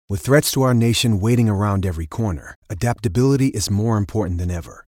With threats to our nation waiting around every corner, adaptability is more important than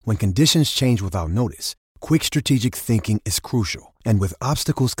ever. When conditions change without notice, quick strategic thinking is crucial. And with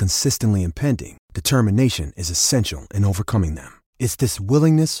obstacles consistently impending, determination is essential in overcoming them. It's this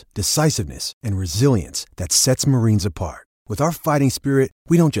willingness, decisiveness, and resilience that sets Marines apart. With our fighting spirit,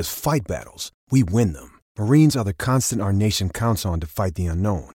 we don't just fight battles, we win them. Marines are the constant our nation counts on to fight the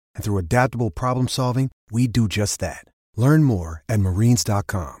unknown. And through adaptable problem solving, we do just that. Learn more at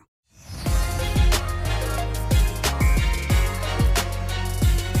marines.com.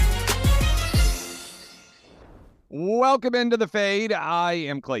 Welcome into the Fade. I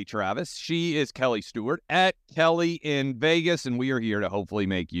am Clay Travis. She is Kelly Stewart at Kelly in Vegas, and we are here to hopefully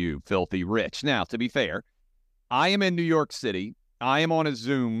make you filthy rich. Now, to be fair, I am in New York City. I am on a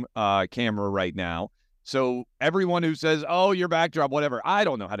Zoom camera right now. So everyone who says, oh, your backdrop, whatever, I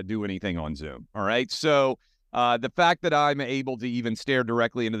don't know how to do anything on Zoom, all right? So the fact that I'm able to even stare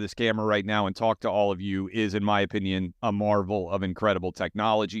directly into this camera right now and talk to all of you is, in my opinion, a marvel of incredible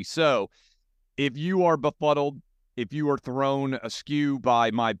technology. So if you are befuddled, if you are thrown askew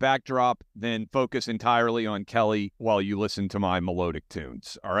by my backdrop, then focus entirely on Kelly while you listen to my melodic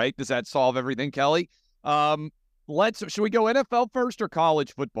tunes. All right? Does that solve everything, Kelly? Should we go NFL first or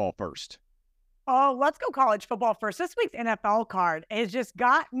college football first? Oh, let's go college football first. This week's NFL card has just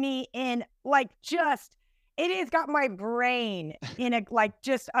got me in it has got my brain in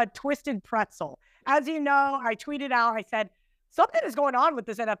just a twisted pretzel. As you know, I tweeted out, I said, something is going on with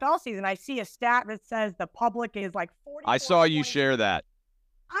this NFL season. I see a stat that says the public is 40. I saw you share that.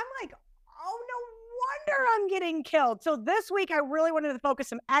 I'm like, oh, no wonder I'm getting killed. So this week, I really wanted to focus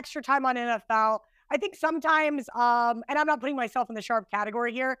some extra time on NFL. I think sometimes, and I'm not putting myself in the sharp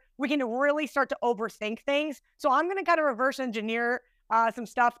category here, we can really start to overthink things. So I'm going to kind of reverse engineer some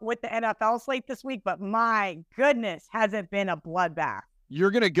stuff with the NFL slate this week. But my goodness, has it been a bloodbath.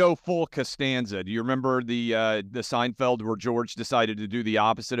 You're going to go full Costanza. Do you remember the Seinfeld where George decided to do the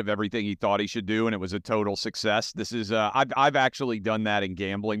opposite of everything he thought he should do, and it was a total success? This is I've actually done that in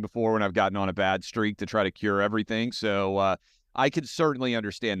gambling before when I've gotten on a bad streak to try to cure everything. So I could certainly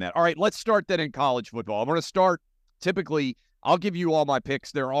understand that. All right, let's start then in college football. I'm going to start, typically, I'll give you all my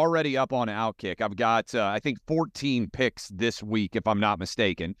picks. They're already up on Outkick. I've got, I think, 14 picks this week, if I'm not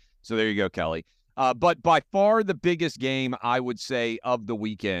mistaken. So there you go, Kelly. But by far the biggest game, I would say, of the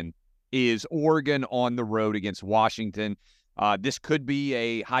weekend is Oregon on the road against Washington. This could be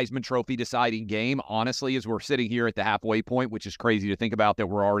a Heisman Trophy deciding game, honestly, as we're sitting here at the halfway point, which is crazy to think about that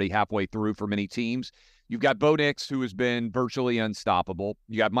we're already halfway through for many teams. You've got Bo Nix, who has been virtually unstoppable.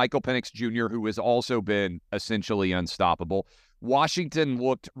 You got Michael Penix Jr., who has also been essentially unstoppable. Washington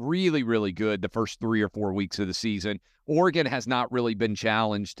looked really, really good the first 3 or 4 weeks of the season. Oregon has not really been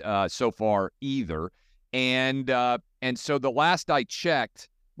challenged so far either. And so the last I checked,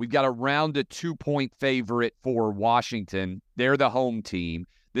 we've got around a 2-point favorite for Washington. They're the home team.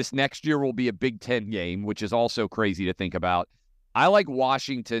 This next year will be a Big Ten game, which is also crazy to think about. I like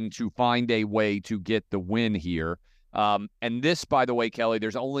Washington to find a way to get the win here. And this, by the way, Kelly,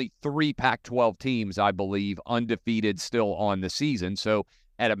 there's only 3 Pac-12 teams, I believe, undefeated still on the season. So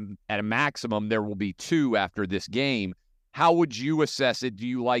at a maximum, there will be 2 after this game. How would you assess it? Do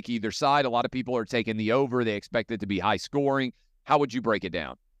you like either side? A lot of people are taking the over. They expect it to be high scoring. How would you break it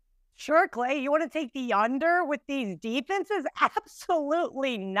down? Sure, Clay. You want to take the under with these defenses?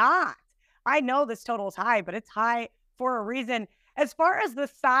 Absolutely not. I know this total is high, but it's high for a reason. As far as the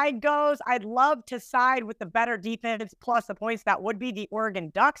side goes, I'd love to side with the better defense plus the points. That would be the Oregon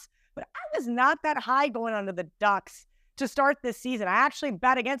Ducks. But I was not that high going under the Ducks to start this season. I actually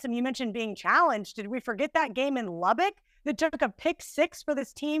bet against them. You mentioned being challenged. Did we forget that game in Lubbock that took a pick 6 for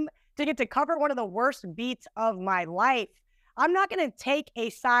this team to get to cover one of the worst beats of my life? I'm not going to take a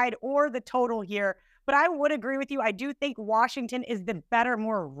side or the total here, but I would agree with you. I do think Washington is the better,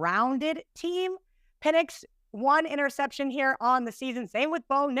 more rounded team. Penix, 1 interception here on the season. Same with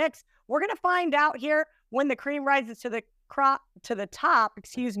Bo Nix. We're going to find out here when the cream rises to the top,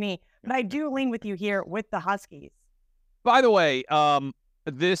 but I do lean with you here with the Huskies. By the way,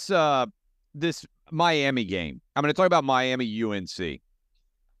 this Miami game, I'm going to talk about Miami UNC.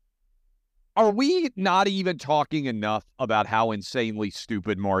 Are we not even talking enough about how insanely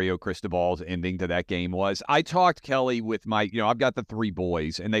stupid Mario Cristobal's ending to that game was? I talked, Kelly, with I've got the 3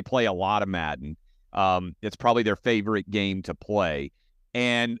 boys, and they play a lot of Madden. It's probably their favorite game to play.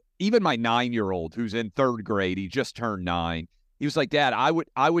 And even my 9-year-old, who's in 3rd grade, he just turned 9, he was like, Dad,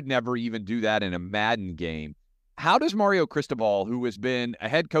 I would never even do that in a Madden game. How does Mario Cristobal, who has been a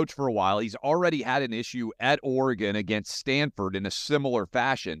head coach for a while, he's already had an issue at Oregon against Stanford in a similar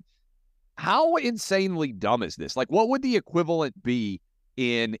fashion. How insanely dumb is this? Like, what would the equivalent be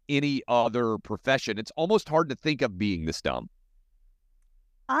in any other profession. It's almost hard to think of being this dumb.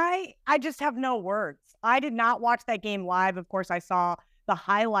 I just have no words. I did not watch that game live. Of course, I saw the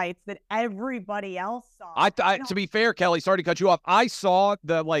highlights that everybody else saw. To be fair, Kelly, sorry to cut you off. I saw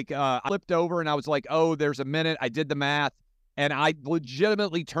I flipped over and I was like, oh, there's a minute. I did the math and I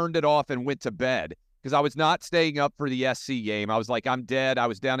legitimately turned it off and went to bed because I was not staying up for the SC game. I was like, I'm dead. I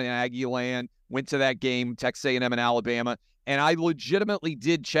was down in Aggie land, went to that game, Texas A&M and Alabama. And I legitimately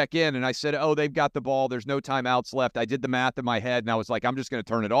did check in and I said, oh, they've got the ball. There's no timeouts left. I did the math in my head and I was like, I'm just going to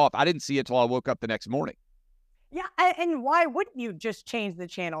turn it off. I didn't see it till I woke up the next morning. Yeah, and why wouldn't you just change the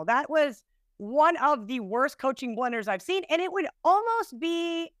channel? That was one of the worst coaching blunders I've seen. And it would almost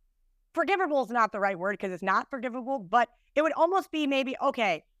be, forgivable is not the right word because it's not forgivable, but it would almost be maybe,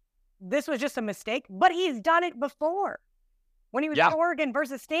 okay, this was just a mistake, but he's done it before when he was in Oregon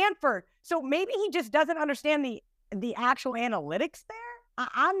versus Stanford. So maybe he just doesn't understand the actual analytics there.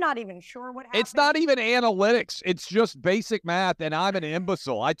 I'm not even sure what happened. It's not even analytics. It's just basic math, and I'm an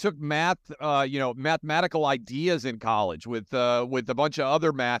imbecile. I took math, mathematical ideas in college with a bunch of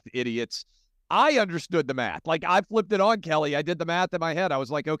other math idiots. I understood the math. Like, I flipped it on, Kelly. I did the math in my head. I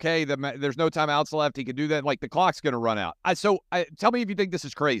was like, okay, there's no timeouts left. He can do that. Like, the clock's going to run out. Tell me if you think this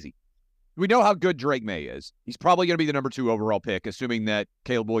is crazy. We know how good Drake May is. He's probably going to be the number 2 overall pick, assuming that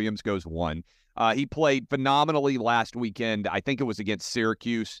Caleb Williams goes 1. He played phenomenally last weekend. I think it was against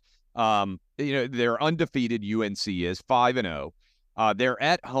Syracuse. They're undefeated. UNC is 5-0. They're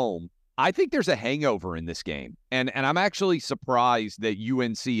at home. I think there's a hangover in this game. And I'm actually surprised that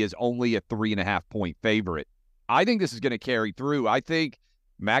UNC is only a 3.5-point favorite. I think this is going to carry through. I think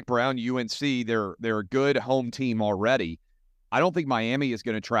Mac Brown, UNC, they're a good home team already. I don't think Miami is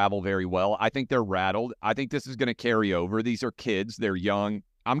going to travel very well. I think they're rattled. I think this is going to carry over. These are kids. They're young.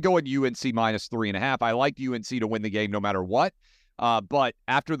 I'm going UNC minus 3.5. I like UNC to win the game no matter what. But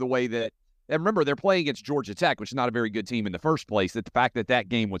after the way that, and remember, they're playing against Georgia Tech, which is not a very good team in the first place. That the fact that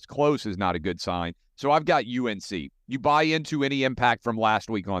game was close is not a good sign. So I've got UNC. You buy into any impact from last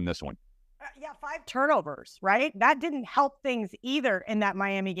week on this one? 5 turnovers, right? That didn't help things either in that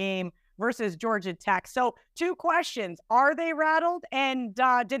Miami game versus Georgia Tech. So 2 questions. Are they rattled? And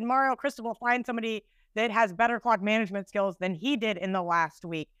did Mario Cristobal find somebody that has better clock management skills than he did in the last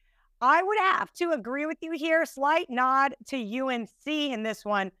week? I would have to agree with you here. Slight nod to UNC in this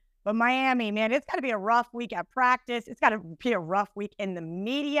one. But Miami, man, it's got to be a rough week at practice. It's got to be a rough week in the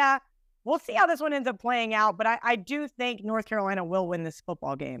media. We'll see how this one ends up playing out. But I do think North Carolina will win this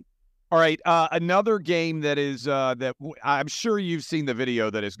football game. All right. Another game that is that I'm sure you've seen the video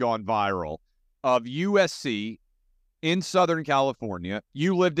that has gone viral of USC in Southern California.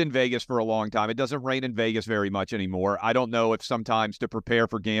 You lived in Vegas for a long time. It doesn't rain in Vegas very much anymore. I don't know if sometimes to prepare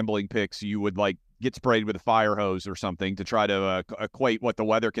for gambling picks, you would get sprayed with a fire hose or something to try to equate what the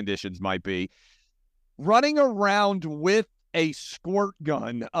weather conditions might be. Running around with a squirt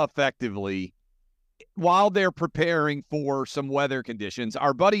gun effectively while they're preparing for some weather conditions.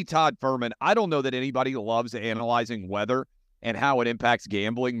 Our buddy Todd Furman, I don't know that anybody loves analyzing weather and how it impacts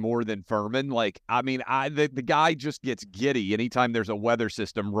gambling more than Furman. The guy just gets giddy anytime there's a weather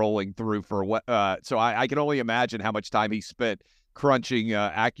system rolling through so I can only imagine how much time he spent crunching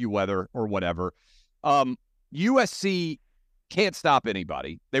AccuWeather or whatever. USC can't stop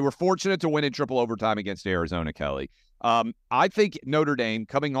anybody. They were fortunate to win in triple overtime against Arizona, Kelly. I think Notre Dame,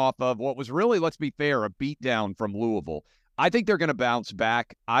 coming off of what was really, let's be fair, a beatdown from Louisville, I think they're going to bounce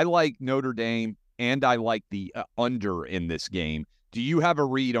back. I like Notre Dame, and I like the under in this game. Do you have a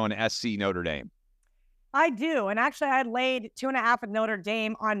read on SC Notre Dame? I do. And actually, I laid 2.5 with Notre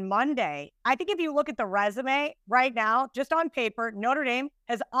Dame on Monday. I think if you look at the resume right now, just on paper, Notre Dame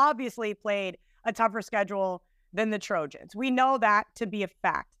has obviously played a tougher schedule than the Trojans. We know that to be a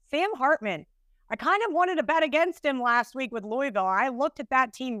fact. Sam Hartman, I kind of wanted to bet against him last week with Louisville. I looked at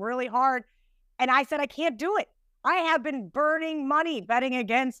that team really hard, and I said, I can't do it. I have been burning money betting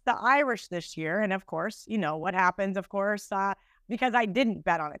against the Irish this year. And of course, you know what happens, because I didn't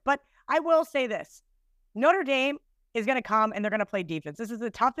bet on it. But I will say this. Notre Dame is going to come, and they're going to play defense. This is the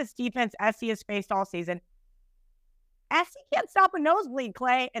toughest defense SC has faced all season. SC can't stop a nosebleed,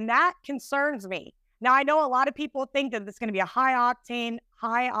 Clay, and that concerns me. Now, I know a lot of people think that it's going to be a high-octane,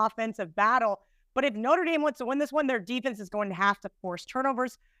 high offensive battle, but if Notre Dame wants to win this one, their defense is going to have to force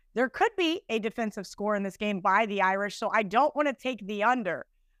turnovers. There could be a defensive score in this game by the Irish, so I don't want to take the under.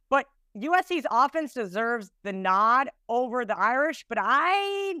 But USC's offense deserves the nod over the Irish, but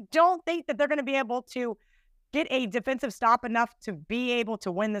I don't think that they're going to be able to get a defensive stop enough to be able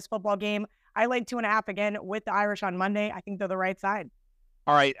to win this football game. I laid 2.5 again with the Irish on Monday. I think they're the right side.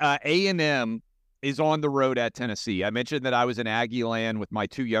 All right, A&M is on the road at Tennessee. I mentioned that I was in Aggie land with my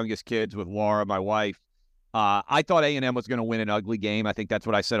two youngest kids, with Laura, my wife. I thought A&M was going to win an ugly game. I think that's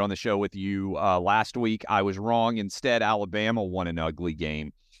what I said on the show with you last week. I was wrong. Instead, Alabama won an ugly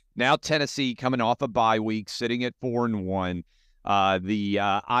game. Now Tennessee coming off a bye week, sitting at 4-1.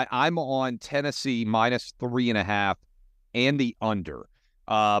 I'm on Tennessee minus 3.5 and the under.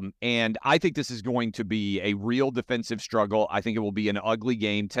 And I think this is going to be a real defensive struggle. I think it will be an ugly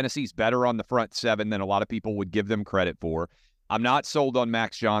game. Tennessee's better on the front seven than a lot of people would give them credit for. I'm not sold on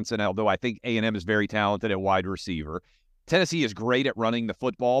Max Johnson, although I think A&M is very talented at wide receiver. Tennessee is great at running the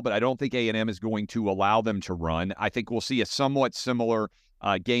football, but I don't think A&M is going to allow them to run. I think we'll see a somewhat similar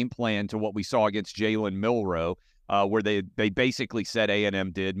game plan to what we saw against Jalen Milroe, where they basically said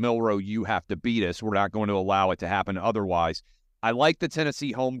A&M did, Milroe, you have to beat us. We're not going to allow it to happen otherwise. I like the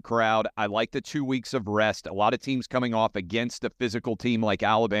Tennessee home crowd. I like the 2 weeks of rest. A lot of teams coming off against a physical team like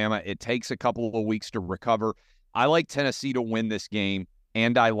Alabama. It takes a couple of weeks to recover. I like Tennessee to win this game,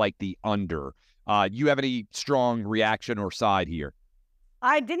 and I like the under. You have any strong reaction or side here?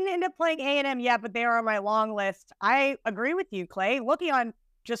 I didn't end up playing A&M yet, but they are on my long list. I agree with you, Clay. Looking on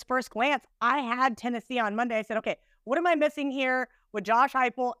just first glance, I had Tennessee on Monday. I said, okay, what am I missing here with Josh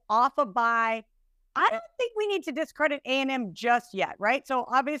Heupel off a bye? I don't think we need to discredit A&M just yet, right? So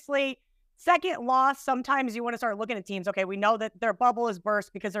obviously, second loss, sometimes you want to start looking at teams. Okay, we know that their bubble is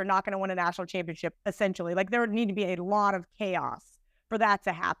burst because they're not going to win a national championship, essentially. Like, there would need to be a lot of chaos for that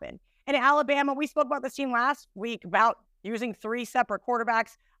to happen. And Alabama, we spoke about this team last week about using 3 separate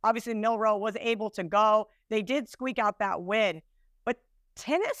quarterbacks. Obviously, Milroe was able to go. They did squeak out that win. But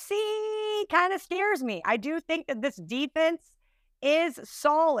Tennessee kind of scares me. I do think that this defense is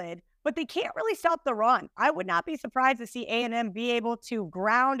solid, but they can't really stop the run. I would not be surprised to see A&M be able to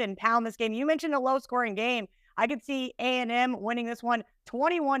ground and pound this game. You mentioned a low-scoring game. I could see A&M winning this one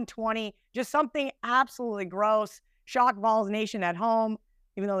 21-20, just something absolutely gross. Shock Balls Nation at home,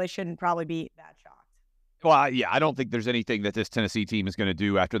 even though they shouldn't probably be that shocked. Well, yeah, I don't think there's anything that this Tennessee team is going to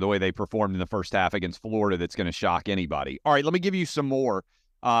do after the way they performed in the first half against Florida that's going to shock anybody. All right, let me give you some more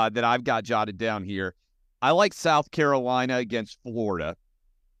that I've got jotted down here. I like South Carolina against Florida.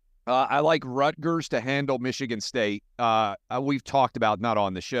 I like Rutgers to handle Michigan State. We've talked about, not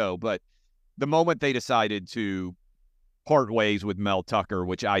on the show, but the moment they decided to part ways with Mel Tucker,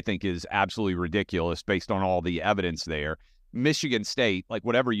 which I think is absolutely ridiculous based on all the evidence there, Michigan State, like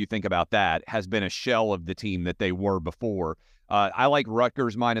whatever you think about that, has been a shell of the team that they were before. I like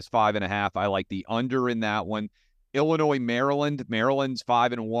Rutgers minus 5.5. I like the under in that one. Illinois, Maryland. Maryland's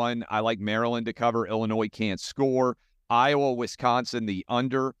 5-1. I like Maryland to cover. Illinois can't score. Iowa, Wisconsin, the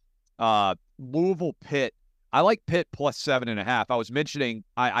under. Louisville, Pitt. I like Pitt plus 7.5. I was mentioning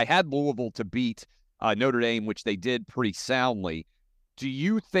I had Louisville to beat Notre Dame, which they did pretty soundly. Do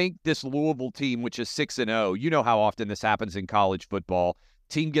you think this Louisville team, which is 6-0, you know how often this happens in college football,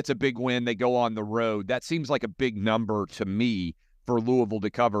 team gets a big win, they go on the road. That seems like a big number to me for Louisville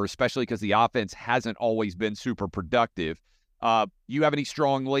to cover, especially because the offense hasn't always been super productive. You have any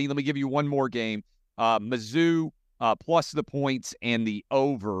strong lead? Let me give you one more game. Mizzou plus the points and the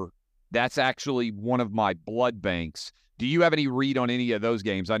over. That's actually one of my blood banks. Do you have any read on any of those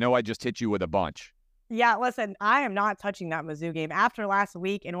games? I know I just hit you with a bunch. Yeah, listen, I am not touching that Mizzou game. After last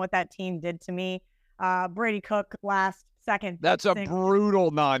week and what that team did to me, Brady Cook last second. That's a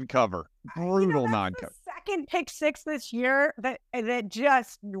brutal non-cover. Brutal non-cover. Second pick six this year that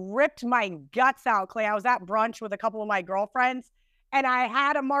just ripped my guts out, Clay. I was at brunch with a couple of my girlfriends, and I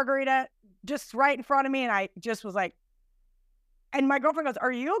had a margarita just right in front of me, and I just was like, and my girlfriend goes,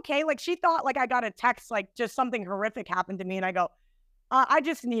 "Are you okay?" Like, she thought like I got a text, like just something horrific happened to me, and I go, I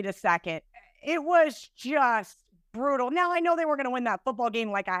just need a second. It was just brutal. Now, I know they were going to win that football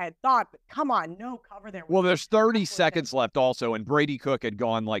game like I had thought, but come on, no cover there. Well, there's 30 seconds left also, and Brady Cook had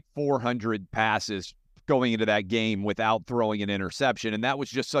gone like 400 passes going into that game without throwing an interception, and that was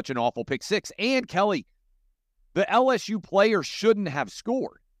just such an awful pick six. And, Kelly, the LSU player shouldn't have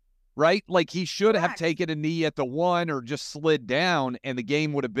scored, right? Like, he should have taken a knee at the 1 or just slid down, and the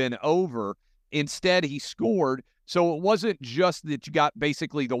game would have been over. Instead, he scored. So it wasn't just that you got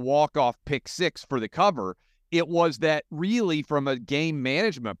basically the walk-off pick six for the cover. It was that really from a game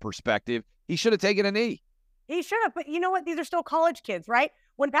management perspective, he should have taken a knee. He should have, but you know what? These are still college kids, right?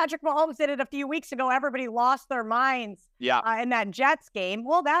 When Patrick Mahomes did it a few weeks ago, everybody lost their minds in that Jets game.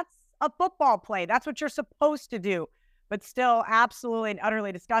 Well, that's a football play. That's what you're supposed to do. But still, absolutely and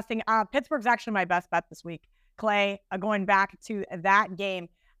utterly disgusting. Pittsburgh's actually my best bet this week, Clay, going back to that game.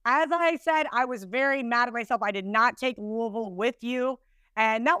 As I said, I was very mad at myself. I did not take Louisville with you,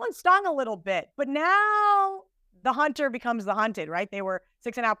 and that one stung a little bit. But now the hunter becomes the hunted, right? They were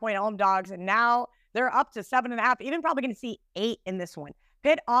 6.5-point home dogs, and now they're up to 7.5, even probably going to see 8 in this one.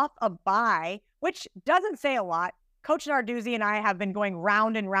 Pitt off a bye, which doesn't say a lot. Coach Narduzzi and I have been going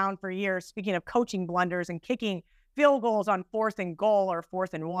round and round for years, speaking of coaching blunders and kicking field goals on 4th and goal or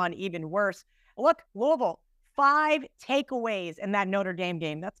 4th and 1, even worse. Look, Louisville, 5 takeaways in that Notre Dame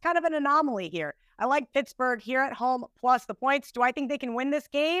game. That's kind of an anomaly here. I like Pittsburgh here at home plus the points. Do I think they can win this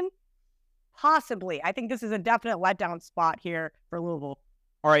game? Possibly. I think this is a definite letdown spot here for Louisville.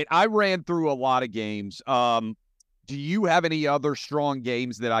 All right, I ran through a lot of games. Do you have any other strong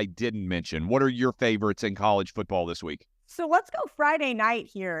games that I didn't mention? What are your favorites in college football this week? So let's go Friday night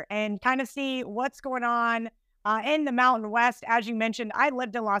here and kind of see what's going on in the Mountain West. As you mentioned, I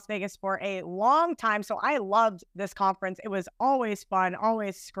lived in Las Vegas for a long time, so I loved this conference. It was always fun,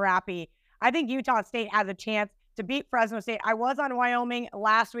 always scrappy. I think Utah State has a chance to beat Fresno State. I was on Wyoming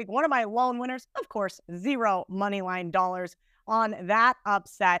last week. One of my lone winners, of course, 0 moneyline dollars on that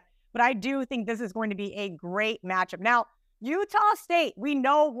upset. But I do think this is going to be a great matchup. Now, Utah State, we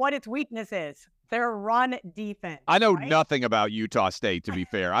know what its weakness is. Their run defense. I know nothing about Utah State, to be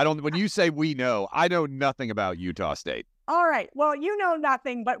fair. When you say we know, I know nothing about Utah State. All right. Well, you know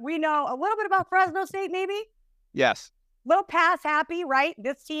nothing, but we know a little bit about Fresno State, maybe? Yes. Little pass happy, right?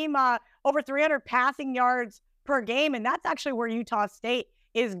 This team, over 300 passing yards per game, and that's actually where Utah State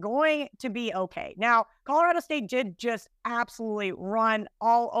is going to be okay. Now, Colorado State did just absolutely run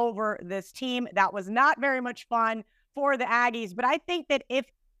all over this team. That was not very much fun for the Aggies, but I think that if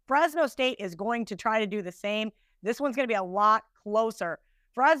Fresno State is going to try to do the same, this one's going to be a lot closer.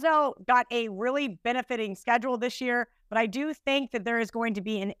 Fresno got a really benefiting schedule this year, but I do think that there is going to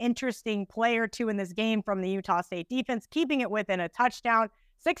be an interesting play or two in this game from the Utah State defense, keeping it within a touchdown.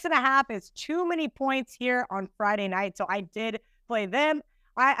 6.5 is too many points here on Friday night, so I did play them.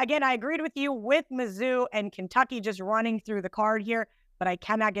 I agreed with you with Mizzou and Kentucky just running through the card here, but I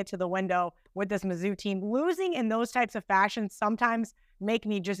cannot get to the window with this Mizzou team. Losing in those types of fashions sometimes make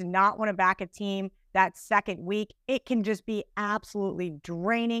me just not want to back a team that second week. It can just be absolutely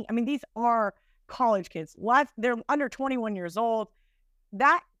draining. I mean, these are college kids. They're under 21 years old.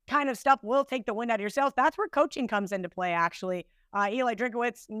 That kind of stuff will take the wind out of your sails. That's where coaching comes into play, actually. Eli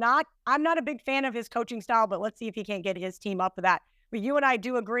Drinkwitz, I'm not a big fan of his coaching style, but let's see if he can't get his team up for that. But you and I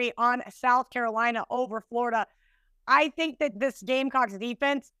do agree on South Carolina over Florida. I think that this Gamecocks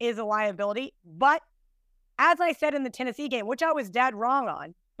defense is a liability, but as I said in the Tennessee game, which I was dead wrong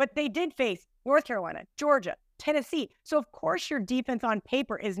on, but they did face North Carolina, Georgia, Tennessee. So, of course, your defense on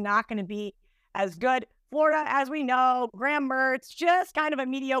paper is not going to be as good. Florida, as we know, Graham Mertz, just kind of a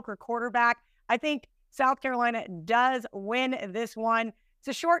mediocre quarterback. I think South Carolina does win this one. It's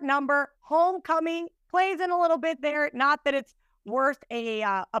a short number. Homecoming plays in a little bit there. Not that it's worth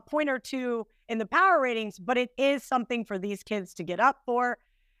a point or two in the power ratings, but it is something for these kids to get up for.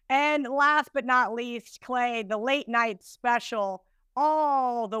 And last but not least, Clay, the late night special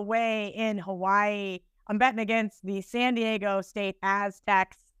all the way in Hawaii. I'm betting against the San Diego State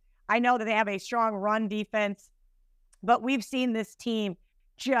Aztecs. I know that they have a strong run defense, but we've seen this team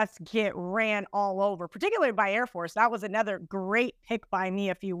just get ran all over, particularly by Air Force. That was another great pick by me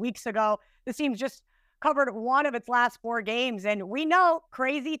a few weeks ago. This team's just covered one of its last 4 games, and we know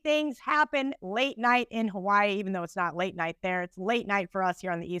crazy things happen late night in Hawaii, even though it's not late night there. It's late night for us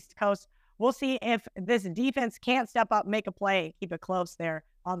here on the East Coast. We'll see if this defense can't step up, make a play, keep it close there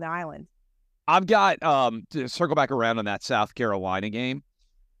on the island. I've got, to circle back around on that South Carolina game,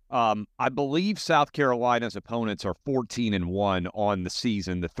 I believe South Carolina's opponents are 14-1 on the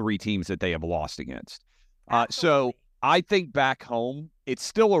season, the 3 teams that they have lost against. So I think back home, it's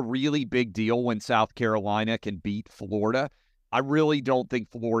still a really big deal when South Carolina can beat Florida. I really don't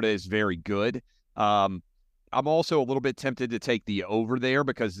think Florida is very good. I'm also a little bit tempted to take the over there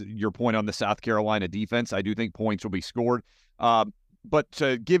because your point on the South Carolina defense, I do think points will be scored. But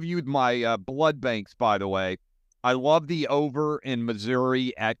to give you my blood banks, by the way, I love the over in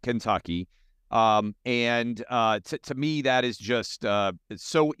Missouri at Kentucky. To me, that is just it's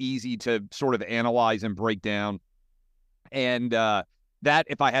so easy to sort of analyze and break down. And that,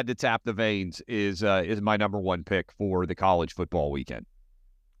 if I had to tap the veins, is my number one pick for the college football weekend.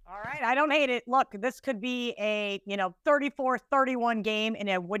 All right. I don't hate it. Look, this could be a 34-31 game, and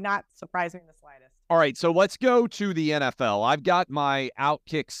it would not surprise me in the slightest. All right, so let's go to the NFL. I've got my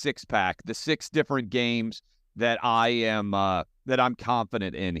Outkick 6-pack, the 6 different games that I'm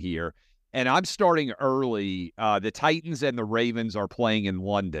confident in here. And I'm starting early. The Titans and the Ravens are playing in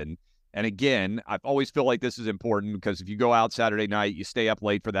London. And again, I always feel like this is important because if you go out Saturday night, you stay up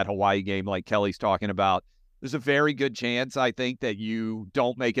late for that Hawaii game like Kelly's talking about. There's a very good chance, I think, that you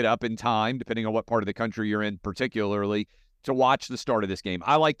don't make it up in time, depending on what part of the country you're in, particularly, to watch the start of this game.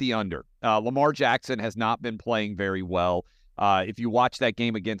 I like the under. Lamar Jackson has not been playing very well. If you watch that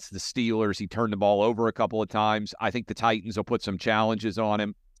game against the Steelers, he turned the ball over a couple of times. I think the Titans will put some challenges on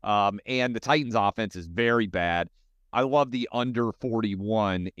him. And the Titans' offense is very bad. I love the under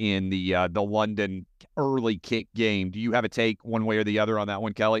 41 in the London early kick game. Do you have a take one way or the other on that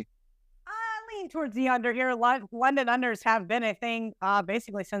one, Kelly? I lean towards the under here. London unders have been a thing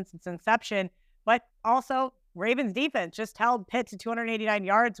basically since its inception, but also Ravens defense just held Pitt to 289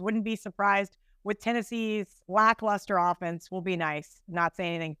 yards. Wouldn't be surprised with Tennessee's lackluster offense. Will be nice. Not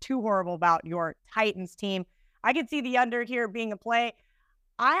saying anything too horrible about your Titans team. I could see the under here being a play.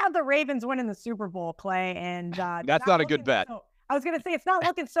 I have the Ravens winning the Super Bowl, Clay, and that's not a good bet. I was going to say it's not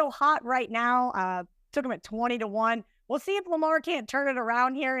looking so hot right now. Took them at 20-1. We'll see if Lamar can't turn it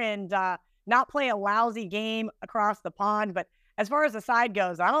around here and not play a lousy game across the pond. But as far as the side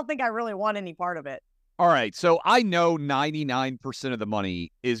goes, I don't think I really want any part of it. All right, so I know 99% of the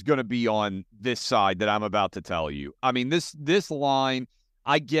money is going to be on this side that I'm about to tell you. I mean, this line,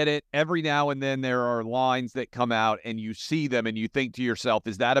 I get it. Every now and then there are lines that come out and you see them and you think to yourself,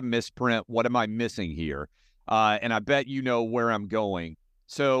 is that a misprint? What am I missing here? And I bet you know where I'm going.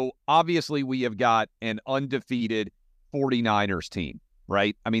 So obviously we have got an undefeated 49ers team,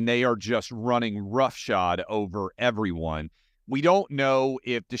 right? I mean, they are just running roughshod over everyone. We don't know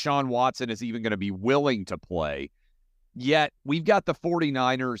if Deshaun Watson is even going to be willing to play. Yet, we've got the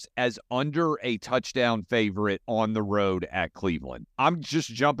 49ers as under a touchdown favorite on the road at Cleveland. I'm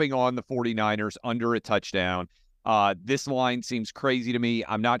just jumping on the 49ers under a touchdown. This line seems crazy to me.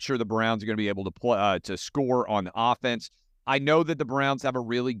 I'm not sure the Browns are going to be able to play to score on offense. I know that the Browns have a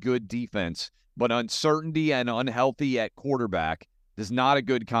really good defense, but uncertainty and unhealthy at quarterback is not a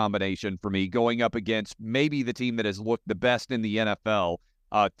good combination for me going up against maybe the team that has looked the best in the NFL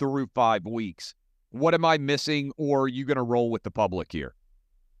through 5 weeks. What am I missing, or are you going to roll with the public here?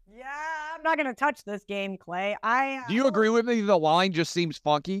 Yeah, I'm not going to touch this game, Clay. Do you agree with me? The line just seems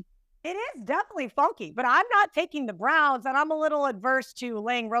funky. It is definitely funky, but I'm not taking the Browns, and I'm a little adverse to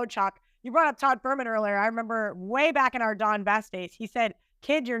laying road chalk. You brought up Todd Furman earlier. I remember way back in our Don Best days, he said,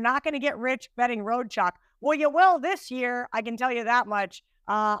 kid, you're not going to get rich betting road chalk. Well, you will this year. I can tell you that much.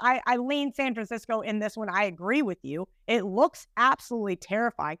 I lean San Francisco in this one. I agree with you. It looks absolutely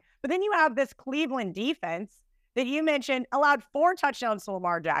terrifying. But then you have this Cleveland defense that you mentioned allowed 4 touchdowns to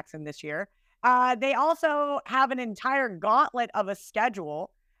Lamar Jackson this year. They also have an entire gauntlet of a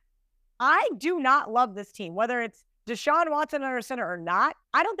schedule. I do not love this team, whether it's Deshaun Watson under center or not.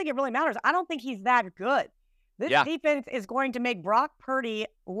 I don't think it really matters. I don't think he's that good. This defense is going to make Brock Purdy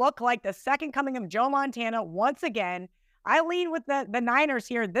look like the second coming of Joe Montana once again. I lean with the Niners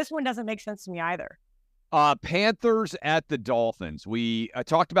here. This one doesn't make sense to me either. Panthers at the Dolphins. We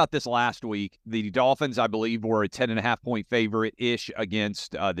talked about this last week. The Dolphins, I believe, were a 10.5-point favorite-ish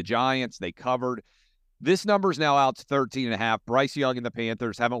against the Giants. They covered. This number is now out to 13.5. Bryce Young and the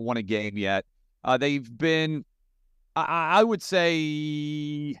Panthers haven't won a game yet. They've been, I would say,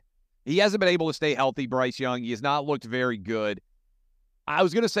 he hasn't been able to stay healthy, Bryce Young. He has not looked very good. I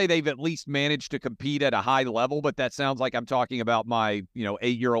was going to say they've at least managed to compete at a high level, but that sounds like I'm talking about my,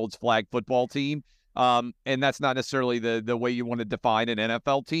 8-year-old's flag football team. And that's not necessarily the way you want to define an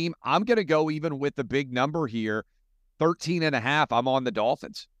NFL team. I'm going to go even with the big number here, 13.5. I'm on the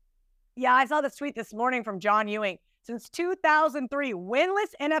Dolphins. Yeah, I saw this tweet this morning from John Ewing. Since 2003,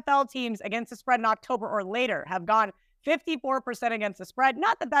 winless NFL teams against the spread in October or later have gone 54% against the spread.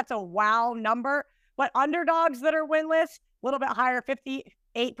 Not that that's a wow number, but underdogs that are winless, a little bit higher, 58%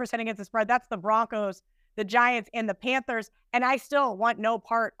 against the spread. That's the Broncos, the Giants, and the Panthers. And I still want no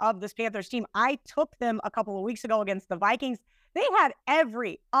part of this Panthers team. I took them a couple of weeks ago against the Vikings. They had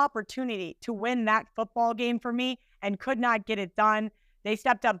every opportunity to win that football game for me and could not get it done. They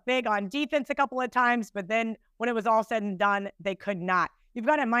stepped up big on defense a couple of times, but then when it was all said and done, they could not. You've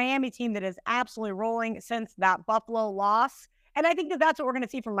got a Miami team that is absolutely rolling since that Buffalo loss. And I think that that's what we're going to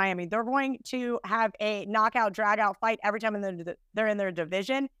see from Miami. They're going to have a knockout, drag-out fight every time they're in their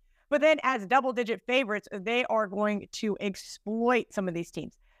division. But then as double-digit favorites, they are going to exploit some of these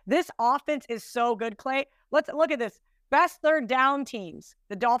teams. This offense is so good, Clay. Let's look at this. Best third down teams.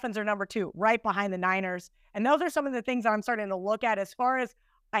 The Dolphins are number 2, right behind the Niners. And those are some of the things I'm starting to look at as far as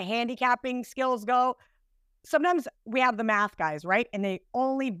handicapping skills go. Sometimes we have the math guys, right? And they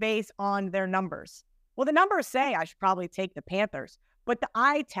only base on their numbers. Well, the numbers say I should probably take the Panthers. But the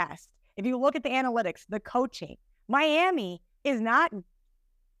eye test, if you look at the analytics, the coaching, Miami is not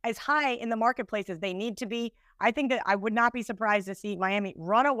as high in the marketplace as they need to be. I think that I would not be surprised to see Miami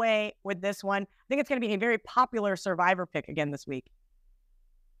run away with this one. I think it's going to be a very popular survivor pick again this week.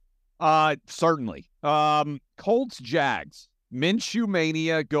 Certainly. Colts Jags. Minshew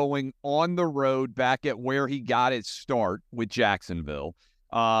mania going on the road back at where he got his start with Jacksonville.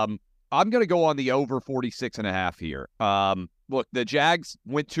 I'm going to go on the over 46.5 here. Look, the Jags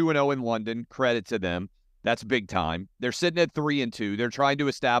went 2-0 in London. Credit to them. That's big time. They're sitting at 3-2. They're trying to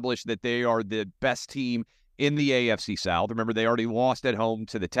establish that they are the best team in the AFC South. Remember, they already lost at home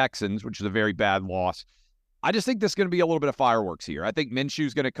to the Texans, which is a very bad loss. I just think this is going to be a little bit of fireworks here. I think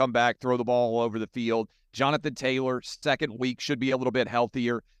Minshew's going to come back, throw the ball all over the field. Jonathan Taylor, second week, should be a little bit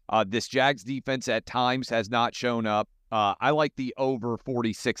healthier. This Jags defense at times has not shown up. I like the over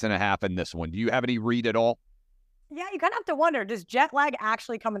 46.5 in this one. Do you have any read at all? Yeah, you kind of have to wonder, does jet lag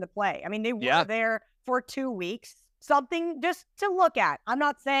actually come into play? I mean, they were there for 2 weeks. Something just to look at. I'm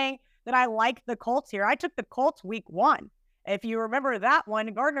not saying that I like the Colts here. I took the Colts week 1. If you remember that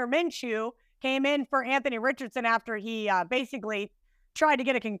one, Gardner Minshew came in for Anthony Richardson after he basically tried to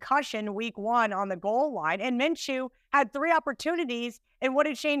get a concussion week 1 on the goal line. And Minshew had 3 opportunities. And what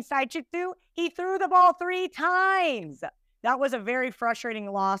did Shane Steichen do? He threw the ball 3 times. That was a very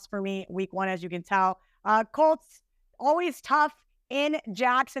frustrating loss for me week 1, as you can tell. Colts, always tough in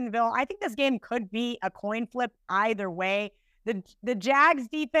Jacksonville. I think this game could be a coin flip either way. The Jags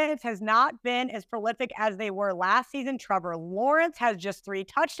defense has not been as prolific as they were last season. Trevor Lawrence has just 3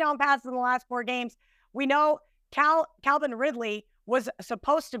 touchdown passes in the last 4 games. We know Calvin Ridley was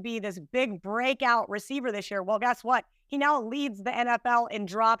supposed to be this big breakout receiver this year. Well, guess what? He now leads the NFL in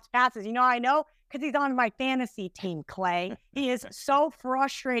dropped passes. You know, I know because he's on my fantasy team, Clay. He is so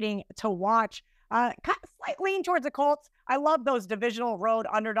frustrating to watch. Kind of slightly lean towards the Colts. I love those divisional road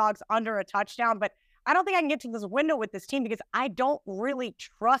underdogs under a touchdown, but I don't think I can get to this window with this team because I don't really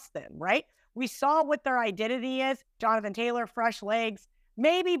trust them, right? We saw what their identity is. Jonathan Taylor, fresh legs.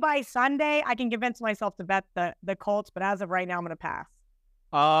 Maybe by Sunday, I can convince myself to bet the Colts, but as of right now, I'm going to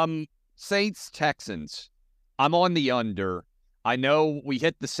pass. Saints, Texans. I'm on the under. I know we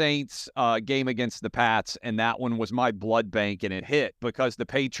hit the Saints game against the Pats, and that one was my blood bank, and it hit because the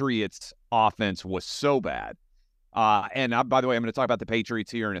Patriots' offense was so bad. By the way, I'm going to talk about the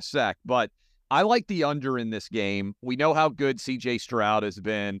Patriots here in a sec, but I like the under in this game. We know how good C.J. Stroud has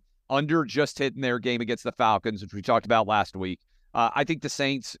been. Under just hitting their game against the Falcons, which we talked about last week. I think the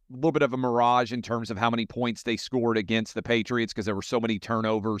Saints, a little bit of a mirage in terms of how many points they scored against the Patriots because there were so many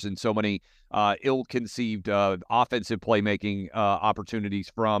turnovers and so many ill-conceived offensive playmaking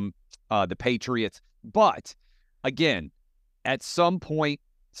opportunities from the Patriots. But, again, at some point,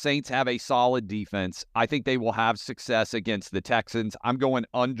 Saints have a solid defense. I think they will have success against the Texans. I'm going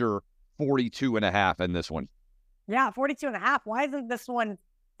under 42.5 in this one. Yeah, 42.5. Why isn't this one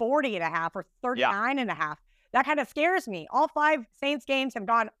 40.5 or 39.5? That kind of scares me. All 5 Saints games have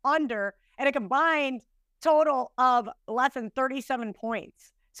gone under at a combined total of less than 37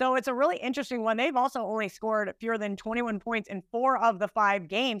 points. So it's a really interesting one. They've also only scored fewer than 21 points in 4 of the 5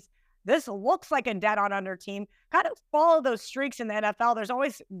 games. This looks like a dead on under team. Kind of follow those streaks in the NFL. There's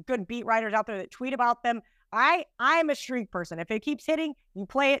always good beat writers out there that tweet about them. I'm a streak person. If it keeps hitting, you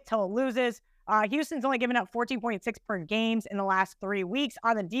play it till it loses. Houston's only given up 14.6 per games in the last 3 weeks.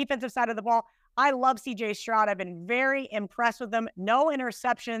 On the defensive side of the ball, I love C.J. Stroud. I've been very impressed with him. No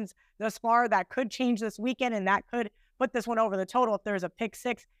interceptions thus far. That could change this weekend, and that could put this one over the total if there's a pick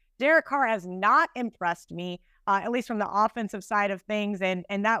 6. Derek Carr has not impressed me, at least from the offensive side of things, and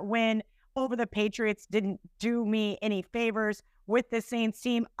that win over the Patriots didn't do me any favors with the Saints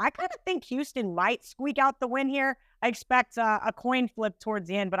team. I kind of think Houston might squeak out the win here. I expect a coin flip towards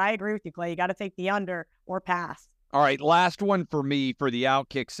the end, but I agree with you, Clay. You got to take the under or pass. All right, last one for me for the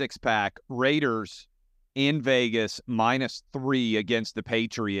Outkick 6-pack. Raiders in Vegas, -3 against the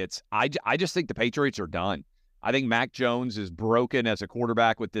Patriots. I just think the Patriots are done. I think Mac Jones is broken as a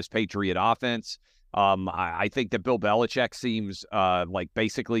quarterback with this Patriot offense. I think that Bill Belichick seems like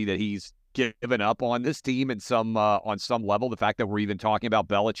basically that he's given up on this team on some level. The fact that we're even talking about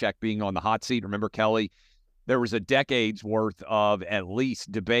Belichick being on the hot seat. Remember, Kelly, there was a decade's worth of at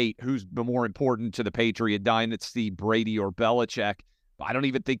least debate who's more important to the Patriot dynasty, Brady or Belichick. I don't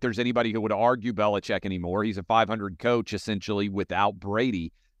even think there's anybody who would argue Belichick anymore. He's a 500 coach essentially without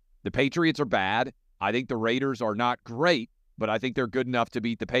Brady. The Patriots are bad. I think the Raiders are not great, but I think they're good enough to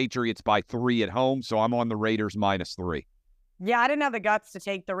beat the Patriots by 3 at home, so I'm on the Raiders -3. Yeah, I didn't have the guts to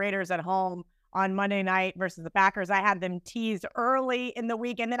take the Raiders at home on Monday night versus the Packers. I had them teased early in the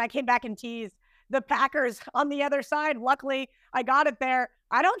week, and then I came back and teased the Packers on the other side. Luckily, I got it there.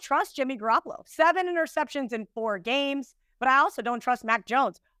 I don't trust Jimmy Garoppolo. 7 interceptions in 4 games, but I also don't trust Mac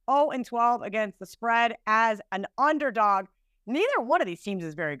Jones. 0-12 against the spread as an underdog. Neither one of these teams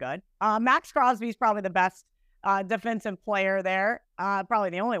is very good. Max Crosby is probably the best defensive player there, probably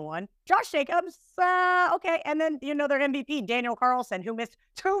the only one. Josh Jacobs, okay. And then, their MVP, Daniel Carlson, who missed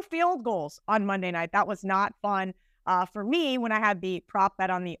 2 field goals on Monday night. That was not fun for me when I had the prop bet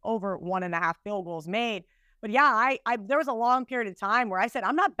on the over 1.5 field goals made. But yeah, there was a long period of time where I said,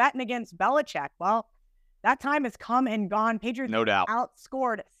 I'm not betting against Belichick. Well, that time has come and gone. Patriots no doubt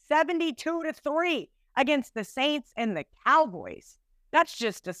outscored 72-3 against the Saints and the Cowboys. That's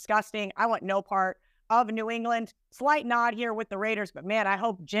just disgusting. I want no part of New England. Slight nod here with the Raiders, but man, I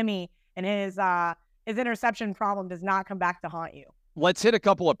hope Jimmy and his interception problem does not come back to haunt you. Let's hit a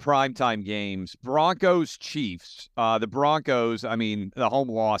couple of primetime games. Broncos, Chiefs. The Broncos, the home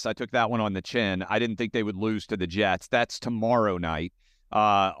loss, I took that one on the chin. I didn't think they would lose to the Jets. That's tomorrow night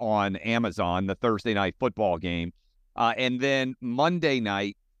on Amazon, the Thursday night football game. And then Monday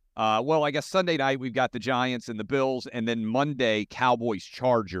night, I guess Sunday night, we've got the Giants and the Bills, and then Monday, Cowboys,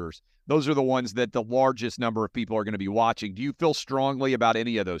 Chargers. Those are the ones that the largest number of people are going to be watching. Do you feel strongly about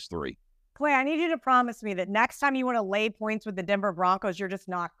any of those three? Clay, I need you to promise me that next time you want to lay points with the Denver Broncos, you're just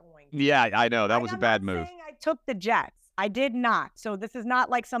not going to. Yeah, I know. That was a bad move. I took the Jets. I did not. So this is not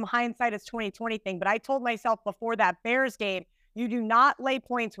like some hindsight is 2020 thing, but I told myself before that Bears game, you do not lay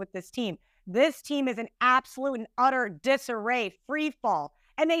points with this team. This team is an absolute and utter disarray, free fall.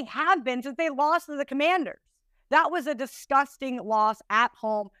 And they have been since they lost to the Commanders. That was a disgusting loss at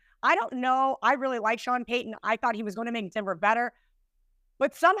home. I don't know. I really like Sean Payton. I thought he was going to make Denver better.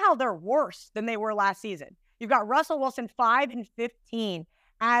 But somehow they're worse than they were last season. You've got Russell Wilson 5-15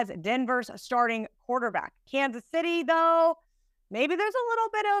 as Denver's starting quarterback. Kansas City, though, maybe there's a little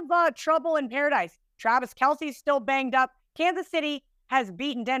bit of trouble in paradise. Travis Kelce's still banged up. Kansas City has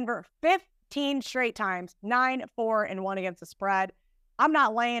beaten Denver 15 straight times, 9-4-1 against the spread. I'm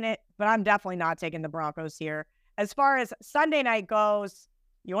not laying it, but I'm definitely not taking the Broncos here. As far as Sunday night goes,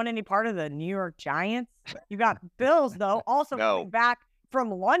 you want any part of the New York Giants? You got Bills, though, also coming back from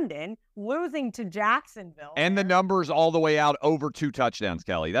London, losing to Jacksonville. And the numbers all the way out over 2 touchdowns,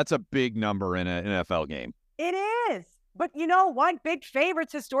 Kelly. That's a big number in an NFL game. It is. But you know what? Big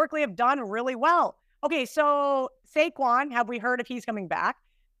favorites historically have done really well. Okay, so Saquon, have we heard if he's coming back?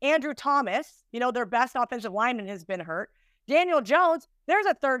 Andrew Thomas, their best offensive lineman has been hurt. Daniel Jones, there's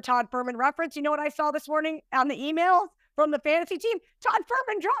a third Todd Furman reference. You know what I saw this morning on the emails from the fantasy team? Todd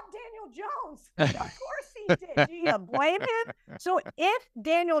Furman dropped Daniel Jones. Of course he did. Do you blame him? So if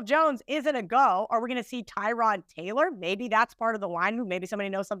Daniel Jones isn't a go, are we going to see Tyrod Taylor? Maybe that's part of the line move. Maybe somebody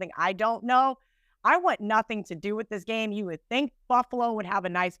knows something I don't know. I want nothing to do with this game. You would think Buffalo would have a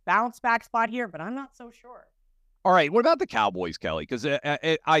nice bounce back spot here, but I'm not so sure. All right. What about the Cowboys, Kelly? Because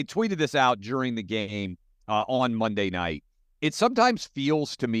I tweeted this out during the game on Monday night. It sometimes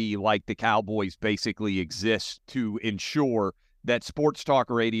feels to me like the Cowboys basically exist to ensure that sports talk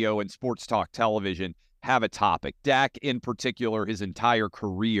radio and sports talk television have a topic. Dak, in particular, his entire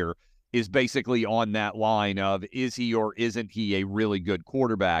career is basically on that line of, is he or isn't he a really good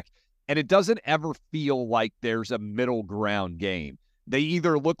quarterback? And it doesn't ever feel like there's a middle ground game. They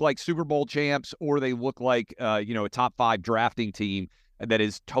either look like Super Bowl champs or they look like, a top 5 drafting team that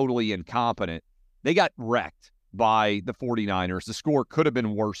is totally incompetent. They got wrecked by the 49ers. The score could have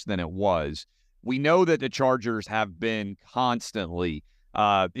been worse than it was. We know that the Chargers have been constantly,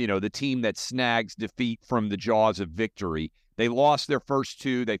 the team that snags defeat from the jaws of victory. They lost their first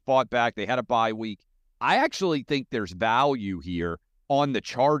 2. They fought back. They had a bye week. I actually think there's value here on the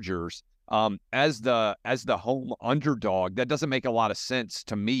Chargers as the home underdog. That doesn't make a lot of sense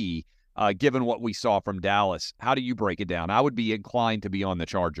to me, given what we saw from Dallas. How do you break it down? I would be inclined to be on the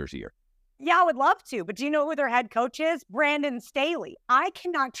Chargers here. Yeah, I would love to. But do you know who their head coach is? Brandon Staley. I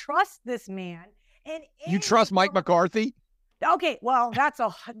cannot trust this man. And you trust Mike McCarthy? Okay, well,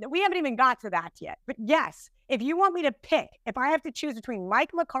 we haven't even got to that yet. But yes, if you want me to pick, if I have to choose between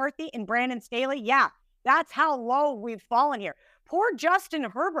Mike McCarthy and Brandon Staley, yeah, that's how low we've fallen here. Poor Justin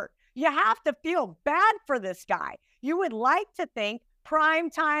Herbert. You have to feel bad for this guy. You would like to think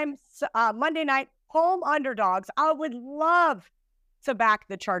primetime Monday night home underdogs. I would love to back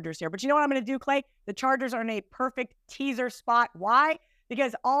the Chargers here. But you know what I'm going to do, Clay? The Chargers are in a perfect teaser spot. Why?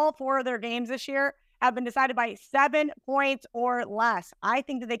 Because all 4 of their games this year have been decided by 7 points or less. I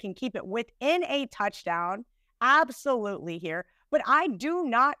think that they can keep it within a touchdown. Absolutely here. But I do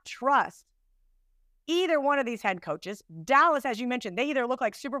not trust either one of these head coaches. Dallas, as you mentioned, they either look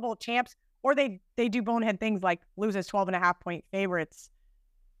like Super Bowl champs or they do bonehead things like lose as 12.5-point favorites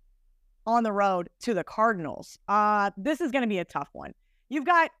on the road to the Cardinals. This is going to be a tough one. You've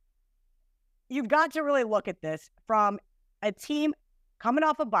got to really look at this from a team coming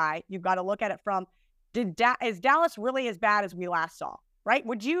off a bye. You've got to look at it from, is Dallas really as bad as we last saw, right?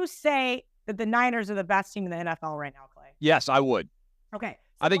 Would you say that the Niners are the best team in the NFL right now, Clay? Yes, I would. Okay.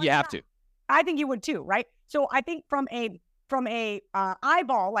 I think you have to. I think you would too, right? So I think from a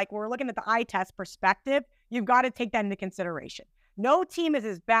eyeball, like we're looking at the eye test perspective, you've got to take that into consideration. No team is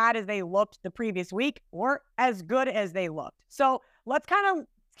as bad as they looked the previous week or as good as they looked. So let's kind of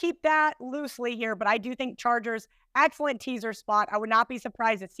keep that loosely here. But I do think Chargers, excellent teaser spot. I would not be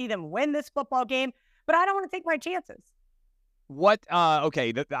surprised to see them win this football game, but I don't want to take my chances.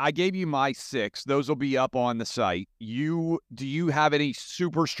 Okay, I gave you my 6. Those will be up on the site. Do you have any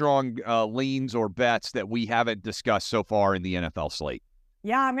super strong leans or bets that we haven't discussed so far in the NFL slate?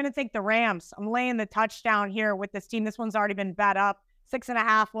 Yeah, I'm going to take the Rams. I'm laying the touchdown here with this team. This one's already been bet up.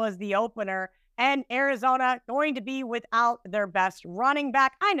 6.5 was the opener. And Arizona going to be without their best running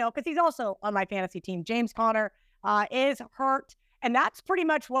back. I know, because he's also on my fantasy team. James Conner is hurt. And that's pretty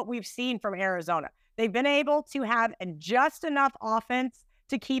much what we've seen from Arizona. They've been able to have just enough offense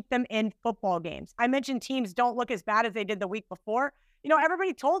to keep them in football games. I mentioned teams don't look as bad as they did the week before. You know,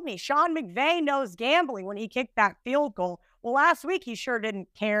 everybody told me Sean McVay knows gambling when he kicked that field goal. Well, last week, he sure didn't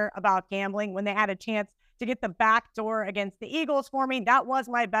care about gambling when they had a chance to get the back door against the Eagles for me. That was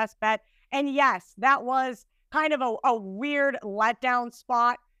my best bet. And yes, that was kind of a weird letdown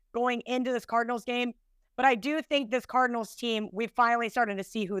spot going into this Cardinals game. But I do think this Cardinals team, we finally started to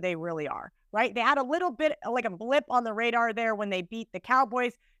see who they really are, right? They had a little bit like a blip on the radar there when they beat the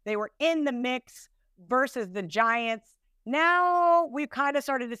Cowboys. They were in the mix versus the Giants. Now we've kind of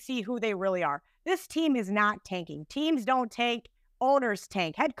started to see who they really are. This team is not tanking. Teams don't tank. Owners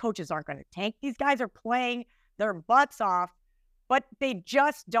tank. Head coaches aren't going to tank. These guys are playing their butts off, but they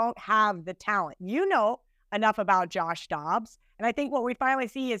just don't have the talent. You know enough about Josh Dobbs. And I think what we finally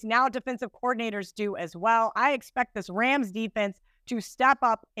see is now defensive coordinators do as well. I expect this Rams defense to step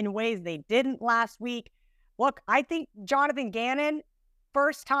up in ways they didn't last week. Look, I think Jonathan Gannon,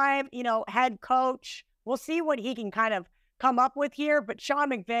 first time, head coach, we'll see what he can kind of come up with here. But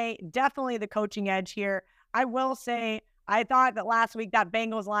Sean McVay, definitely the coaching edge here. I will say, I thought that last week that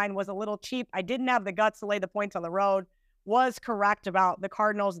Bengals line was a little cheap. I didn't have the guts to lay the points on the road. Was correct about the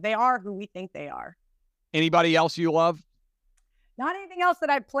Cardinals. They are who we think they are. Anybody else you love? Not anything else that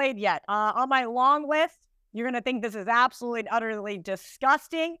I've played yet. On my long list, you're going to think this is absolutely and utterly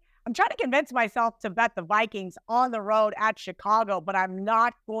disgusting. I'm trying to convince myself to bet the Vikings on the road at Chicago, but I'm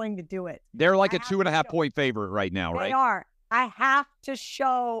not going to do it. They're like a 2.5 point favorite right now, right? They are. I have to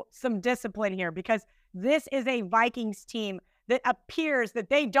show some discipline here because this is a Vikings team that appears that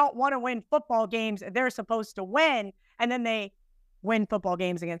they don't want to win football games they're supposed to win, and then they win football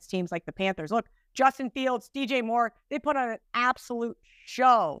games against teams like the Panthers. Look, Justin Fields, DJ Moore, they put on an absolute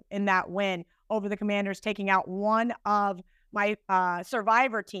show in that win over the Commanders, taking out one of my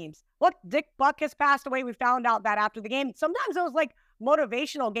survivor teams. Look, Dick Buck has passed away. We found out that after the game. Sometimes those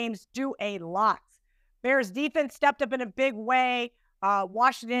motivational games do a lot. Bears defense stepped up in a big way.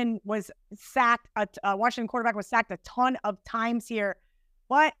 Washington was sacked. Washington quarterback was sacked a ton of times here,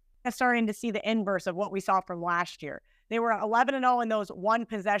 but starting to see the inverse of what we saw from last year. They were 11-0 in those one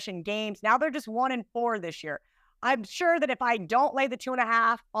possession games. Now they're just 1-4 this year. I'm sure that if I don't lay the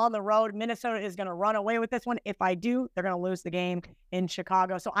 2.5 on the road, Minnesota is going to run away with this one. If I do, they're going to lose the game in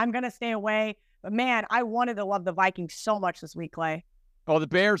Chicago. So I'm going to stay away. But man, I wanted to love the Vikings so much this week, Clay. Oh, the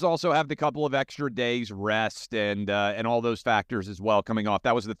Bears also have the couple of extra days rest and all those factors as well coming off.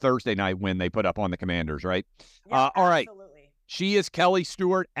 That was the Thursday night win they put up on the Commanders, right? Yeah, all right. Absolutely. She is Kelly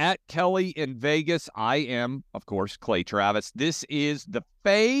Stewart at Kelly in Vegas. I am, of course, Clay Travis. This is The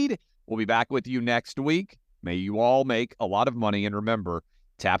Fade. We'll be back with you next week. May you all make a lot of money. And remember,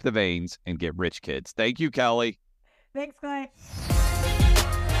 tap the veins and get rich, kids. Thank you, Kelly. Thanks, Clay.